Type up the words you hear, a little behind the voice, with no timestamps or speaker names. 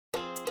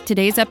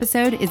Today's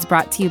episode is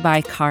brought to you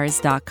by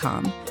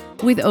Cars.com.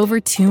 With over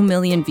 2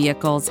 million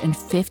vehicles and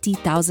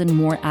 50,000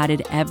 more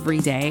added every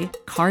day,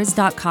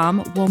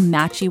 Cars.com will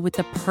match you with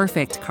the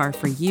perfect car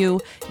for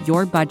you,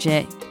 your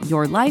budget,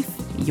 your life,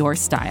 your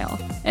style.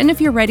 And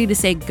if you're ready to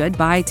say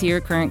goodbye to your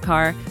current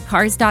car,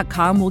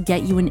 Cars.com will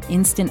get you an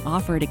instant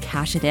offer to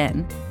cash it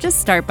in.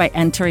 Just start by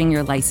entering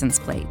your license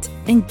plate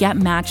and get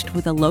matched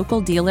with a local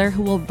dealer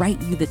who will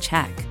write you the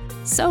check.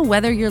 So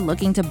whether you're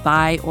looking to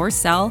buy or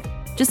sell,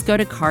 just go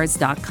to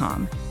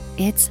Cars.com.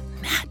 It's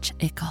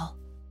magical.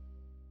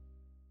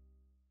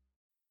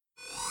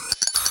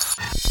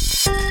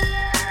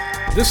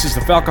 This is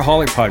the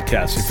Falcoholic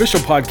Podcast, the official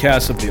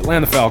podcast of the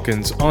Atlanta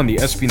Falcons on the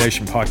SB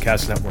Nation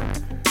Podcast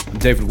Network. I'm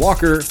David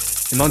Walker,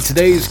 and on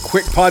today's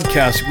quick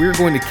podcast, we're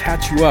going to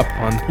catch you up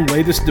on the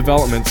latest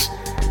developments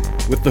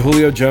with the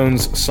Julio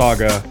Jones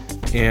saga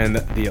and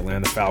the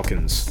Atlanta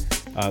Falcons.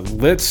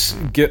 Let's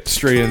get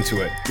straight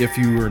into it. If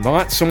you are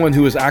not someone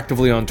who is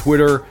actively on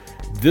Twitter,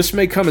 this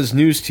may come as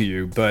news to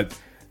you, but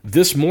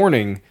this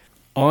morning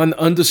on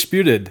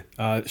Undisputed,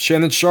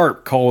 Shannon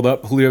Sharpe called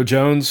up Julio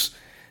Jones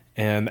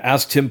and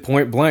asked him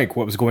point blank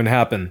what was going to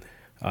happen.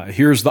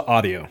 Here's the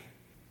audio.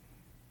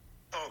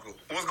 Uncle,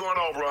 what's going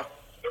on, bro? Man,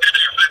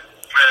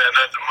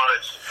 nothing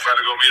much. About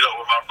to go meet up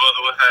with my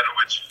brother. What's happening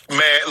with you?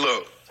 Man,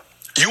 look,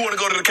 you want to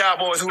go to the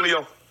Cowboys,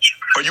 Julio,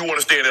 or you want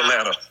to stay in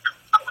Atlanta?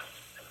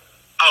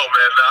 Oh,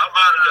 man, nah, I'm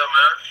out of there,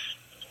 man.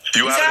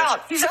 You out?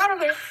 He's out of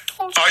there.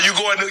 Are you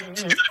going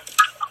to?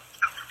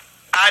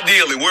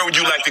 Ideally, where would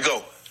you like to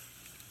go?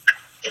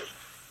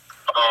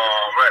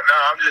 Right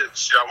now,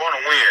 I want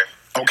to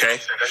win. Okay.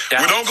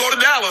 We don't go to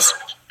Dallas.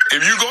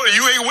 If you go,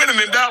 you ain't winning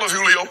in Dallas,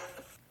 Julio.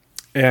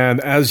 And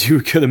as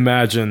you could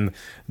imagine,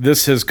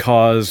 this has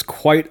caused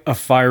quite a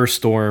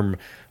firestorm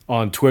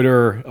on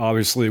Twitter,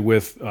 obviously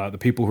with the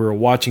people who are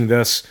watching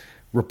this,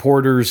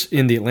 reporters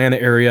in the Atlanta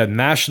area,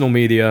 national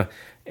media,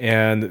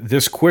 and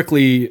this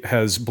quickly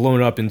has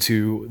blown up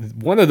into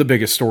one of the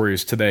biggest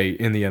stories today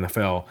in the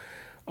NFL.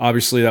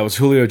 Obviously, that was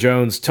Julio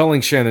Jones telling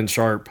Shannon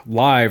Sharpe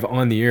live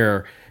on the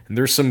air, and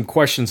there's some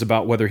questions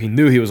about whether he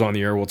knew he was on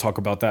the air. We'll talk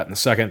about that in a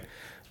second.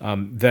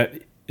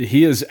 That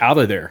he is out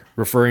of there,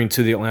 referring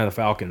to the Atlanta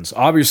Falcons.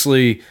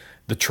 Obviously,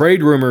 the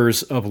trade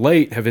rumors of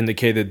late have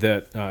indicated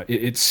that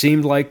it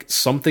seemed like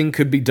something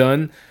could be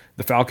done.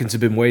 The Falcons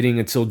have been waiting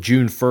until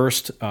June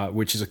 1st,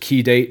 which is a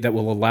key date that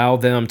will allow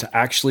them to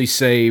actually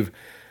save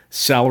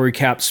salary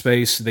cap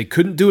space. They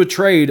couldn't do a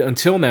trade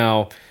until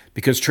now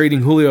because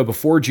trading Julio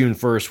before June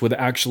 1st would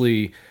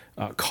actually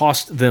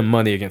cost them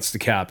money against the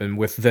cap. And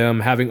with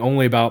them having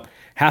only about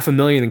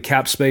 $500,000 in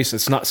cap space,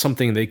 it's not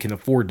something they can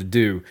afford to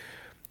do.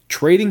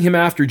 Trading him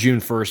after June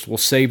 1st will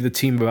save the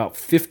team about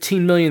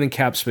 $15 million in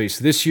cap space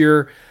this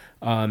year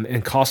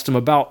and cost them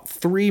about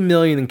 $3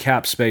 million in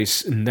cap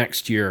space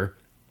next year.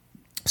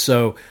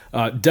 So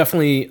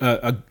definitely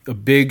a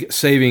big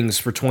savings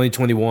for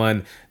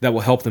 2021 that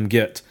will help them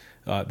get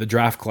the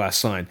draft class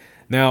signed.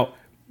 Now,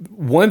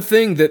 one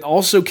thing that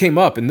also came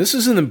up, and this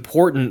is an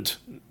important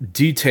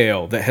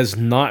detail that has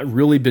not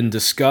really been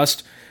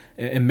discussed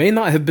and may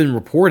not have been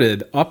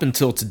reported up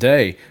until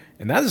today,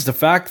 and that is the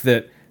fact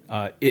that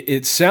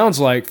it sounds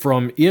like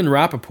from Ian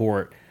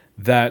Rappaport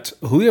that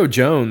Julio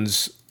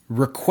Jones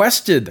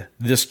requested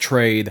this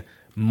trade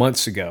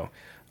months ago.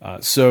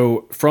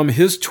 So from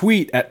his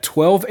tweet at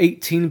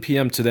 12:18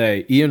 p.m.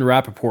 today, Ian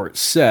Rappaport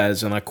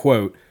says, and I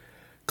quote,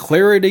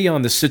 "Clarity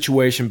on the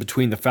situation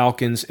between the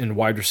Falcons and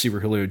wide receiver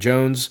Julio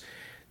Jones.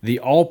 The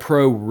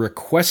All-Pro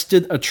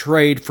requested a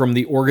trade from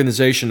the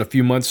organization a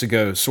few months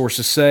ago,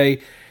 sources say,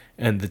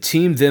 and the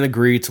team then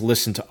agreed to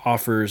listen to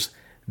offers.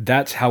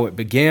 That's how it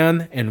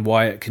began and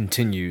why it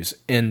continues,"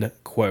 end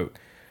quote.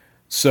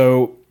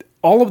 So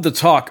all of the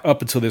talk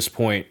up until this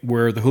point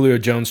where the Julio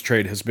Jones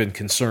trade has been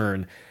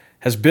concerned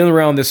has been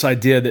around this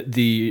idea that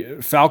the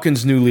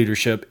Falcons' new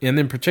leadership, and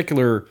in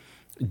particular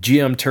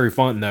GM Terry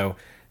Fontenot,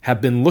 have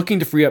been looking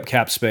to free up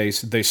cap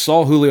space. They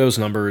saw Julio's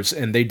numbers,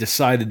 and they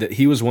decided that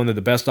he was one of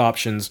the best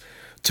options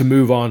to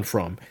move on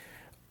from.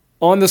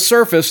 On the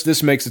surface,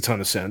 this makes a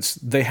ton of sense.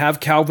 They have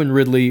Calvin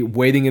Ridley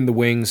waiting in the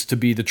wings to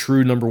be the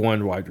true number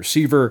one wide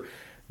receiver.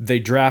 They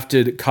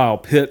drafted Kyle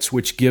Pitts,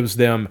 which gives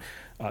them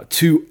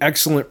two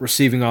excellent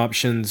receiving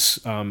options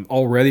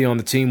already on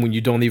the team when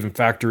you don't even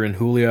factor in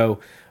Julio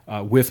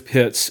with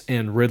Pitts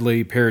and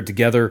Ridley paired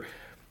together.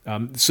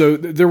 So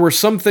there were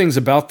some things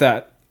about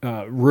that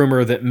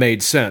rumor that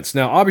made sense.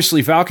 Now,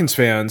 obviously, Falcons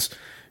fans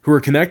who are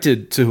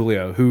connected to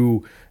Julio,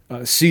 who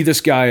see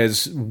this guy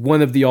as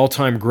one of the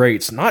all-time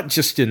greats, not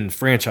just in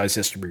franchise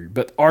history,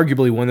 but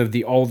arguably one of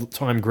the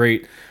all-time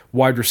great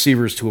wide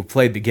receivers to have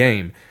played the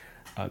game.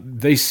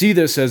 They see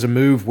this as a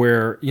move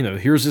where,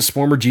 here's this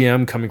former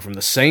GM coming from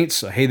the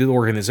Saints, a hated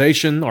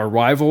organization, our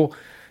rival,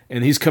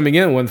 and he's coming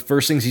in. One of the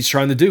first things he's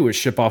trying to do is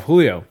ship off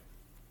Julio.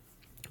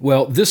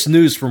 Well, this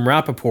news from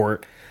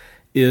Rappaport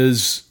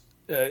is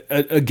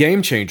a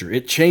game changer.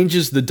 It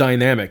changes the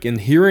dynamic, and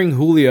hearing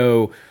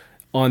Julio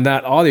on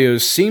that audio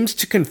seems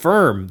to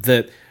confirm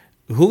that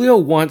Julio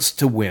wants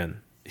to win.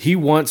 He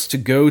wants to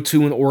go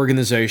to an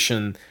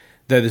organization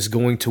that is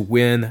going to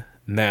win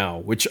now,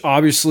 which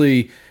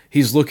obviously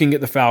he's looking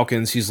at the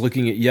Falcons. He's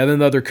looking at yet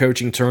another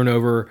coaching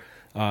turnover,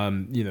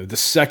 the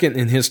second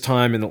in his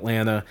time in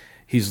Atlanta.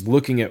 He's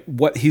looking at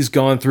what he's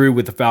gone through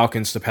with the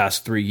Falcons the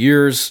past 3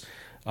 years,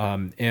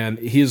 and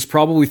he is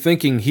probably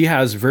thinking he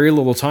has very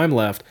little time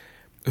left.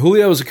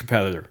 Julio is a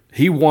competitor.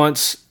 He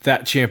wants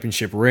that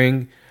championship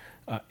ring,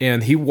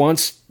 and he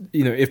wants,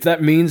 if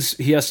that means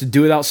he has to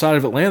do it outside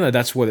of Atlanta,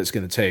 that's what it's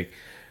going to take.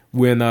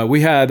 When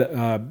we had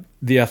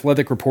the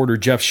Athletic reporter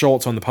Jeff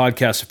Schultz on the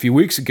podcast a few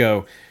weeks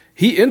ago,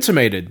 he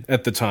intimated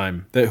at the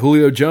time that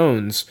Julio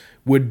Jones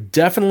would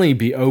definitely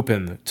be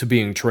open to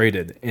being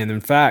traded. And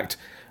in fact,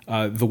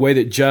 the way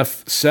that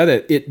Jeff said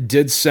it, it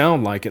did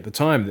sound like at the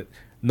time that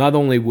not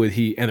only would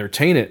he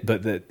entertain it,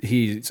 but that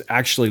he's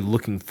actually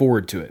looking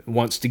forward to it,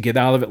 wants to get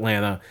out of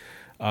Atlanta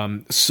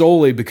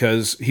solely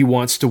because he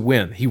wants to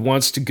win. He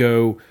wants to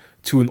go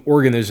to an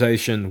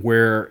organization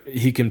where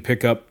he can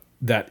pick up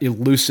that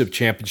elusive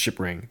championship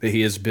ring that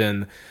he has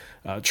been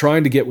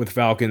trying to get with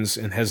Falcons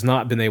and has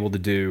not been able to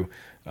do,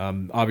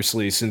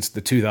 obviously, since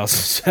the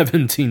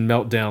 2017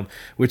 meltdown,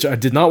 which I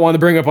did not want to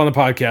bring up on the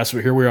podcast,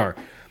 but here we are.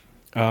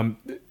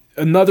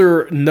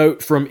 Another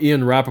note from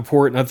Ian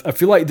Rappaport, and I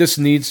feel like this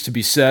needs to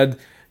be said,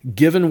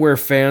 given where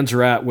fans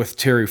are at with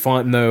Terry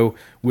Fontenot,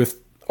 with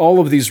all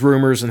of these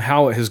rumors and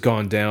how it has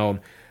gone down.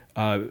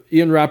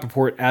 Ian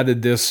Rappaport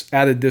added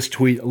this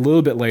tweet a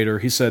little bit later.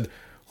 He said,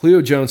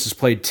 Julio Jones has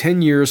played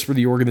 10 years for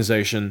the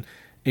organization,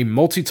 a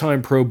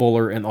multi-time Pro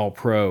Bowler and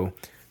All-Pro.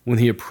 When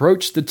he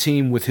approached the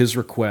team with his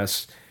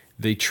request,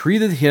 they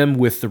treated him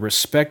with the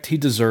respect he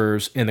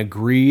deserves and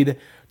agreed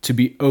to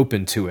be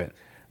open to it.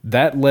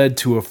 That led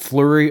to a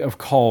flurry of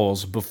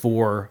calls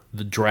before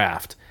the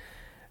draft.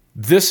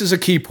 This is a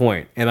key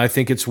point, and I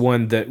think it's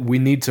one that we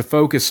need to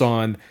focus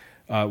on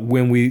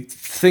when we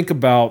think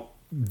about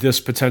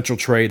this potential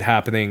trade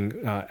happening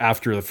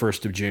after the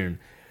 1st of June.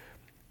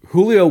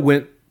 Julio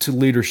went to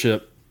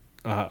leadership,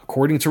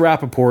 according to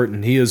Rappaport,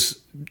 and he is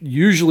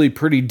usually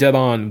pretty dead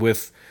on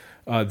with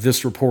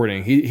this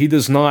reporting. He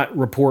does not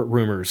report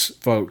rumors,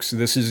 folks.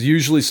 This is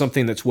usually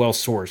something that's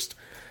well-sourced.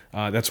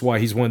 That's why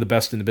he's one of the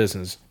best in the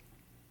business.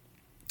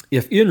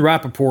 If Ian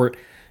Rappaport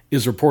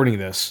is reporting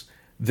this,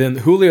 then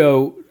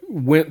Julio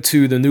went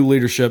to the new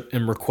leadership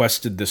and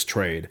requested this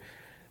trade.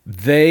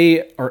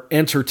 They are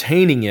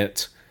entertaining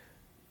it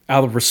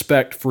out of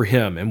respect for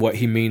him and what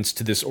he means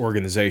to this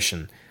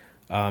organization.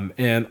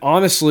 And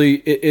honestly,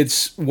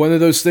 it's one of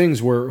those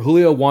things where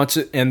Julio wants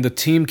it and the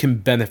team can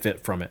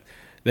benefit from it.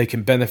 They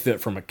can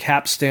benefit from a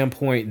cap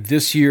standpoint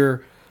this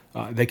year.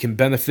 They can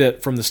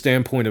benefit from the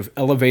standpoint of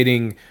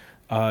elevating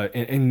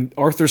and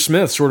Arthur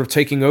Smith sort of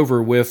taking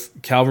over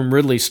with Calvin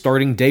Ridley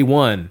starting day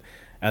one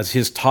as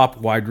his top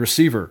wide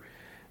receiver.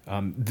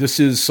 This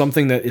is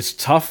something that is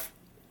tough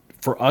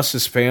for us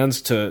as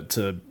fans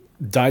to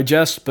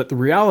digest, but the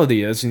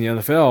reality is in the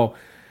NFL,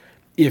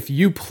 if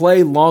you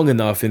play long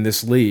enough in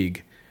this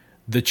league,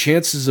 the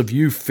chances of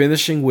you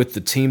finishing with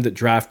the team that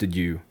drafted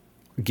you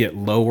get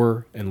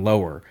lower and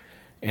lower.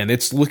 And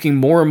it's looking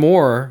more and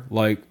more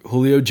like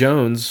Julio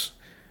Jones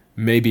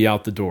may be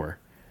out the door.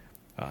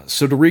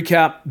 So to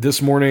recap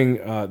this morning,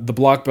 the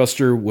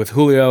blockbuster with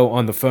Julio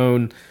on the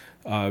phone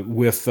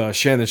with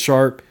Shannon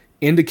Sharpe,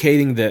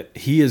 indicating that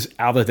he is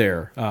out of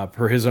there,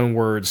 per his own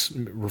words,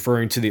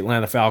 referring to the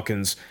Atlanta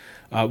Falcons.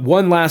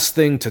 One last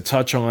thing to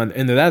touch on,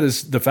 and that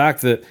is the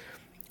fact that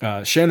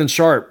Shannon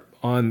Sharpe,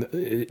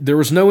 there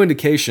was no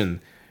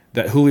indication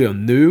that Julio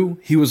knew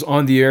he was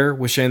on the air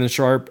with Shannon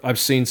Sharpe. I've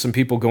seen some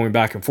people going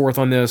back and forth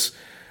on this,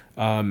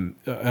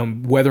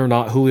 whether or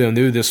not Julio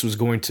knew this was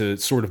going to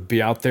sort of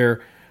be out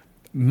there.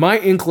 My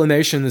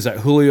inclination is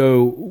that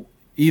Julio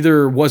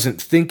either wasn't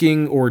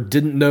thinking or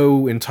didn't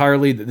know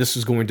entirely that this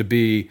was going to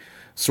be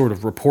sort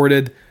of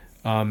reported,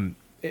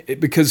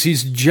 because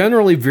he's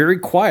generally very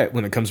quiet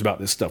when it comes about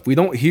this stuff. We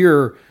don't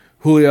hear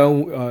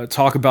Julio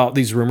talk about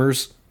these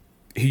rumors.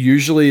 He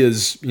usually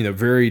is,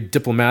 very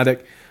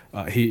diplomatic.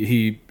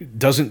 He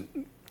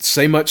doesn't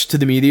say much to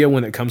the media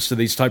when it comes to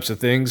these types of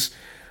things.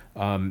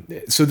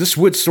 So this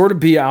would sort of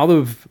be out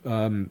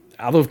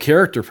of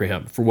character for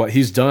him, for what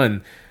he's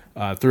done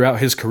throughout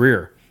his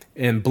career.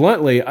 And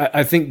bluntly,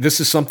 I think this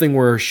is something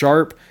where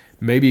Sharpe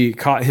maybe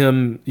caught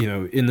him,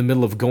 in the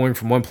middle of going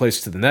from one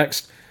place to the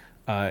next,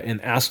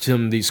 and asked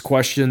him these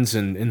questions,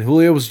 and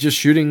Julio was just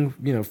shooting,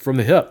 from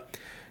the hip.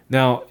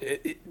 Now,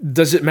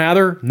 does it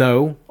matter?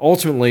 No.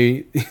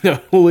 Ultimately,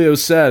 Julio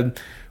said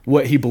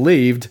what he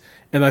believed,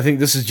 and I think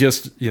this is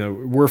just,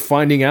 we're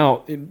finding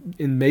out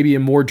in maybe a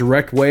more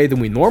direct way than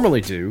we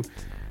normally do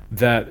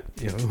that,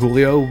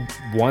 Julio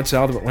wants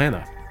out of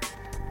Atlanta.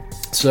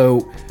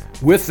 So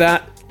with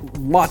that,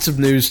 lots of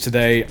news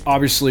today.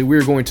 Obviously,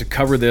 we're going to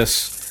cover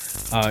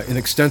this in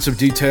extensive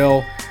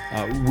detail.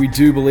 We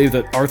do believe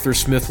that Arthur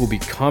Smith will be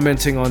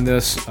commenting on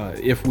this.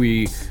 If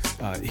we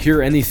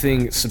hear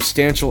anything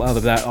substantial out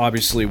of that,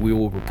 obviously we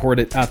will report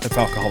it at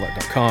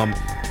thefalcoholic.com.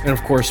 And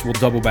of course, we'll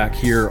double back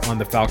here on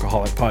the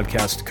Falcoholic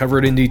podcast to cover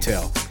it in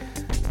detail.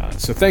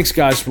 So thanks,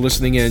 guys, for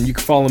listening in. You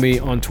can follow me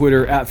on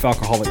Twitter at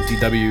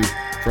FalcoholicDW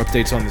for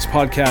updates on this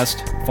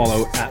podcast.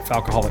 follow at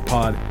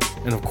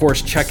FalcoholicPod. And of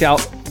course, check out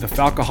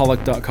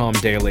thefalcoholic.com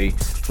daily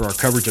for our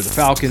coverage of the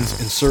Falcons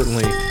and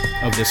certainly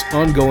of this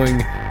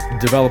ongoing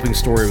developing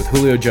story with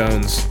Julio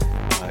Jones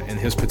and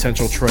his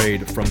potential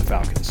trade from the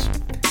Falcons.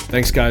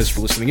 Thanks, guys,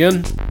 for listening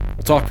in.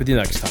 We'll talk with you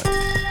next time.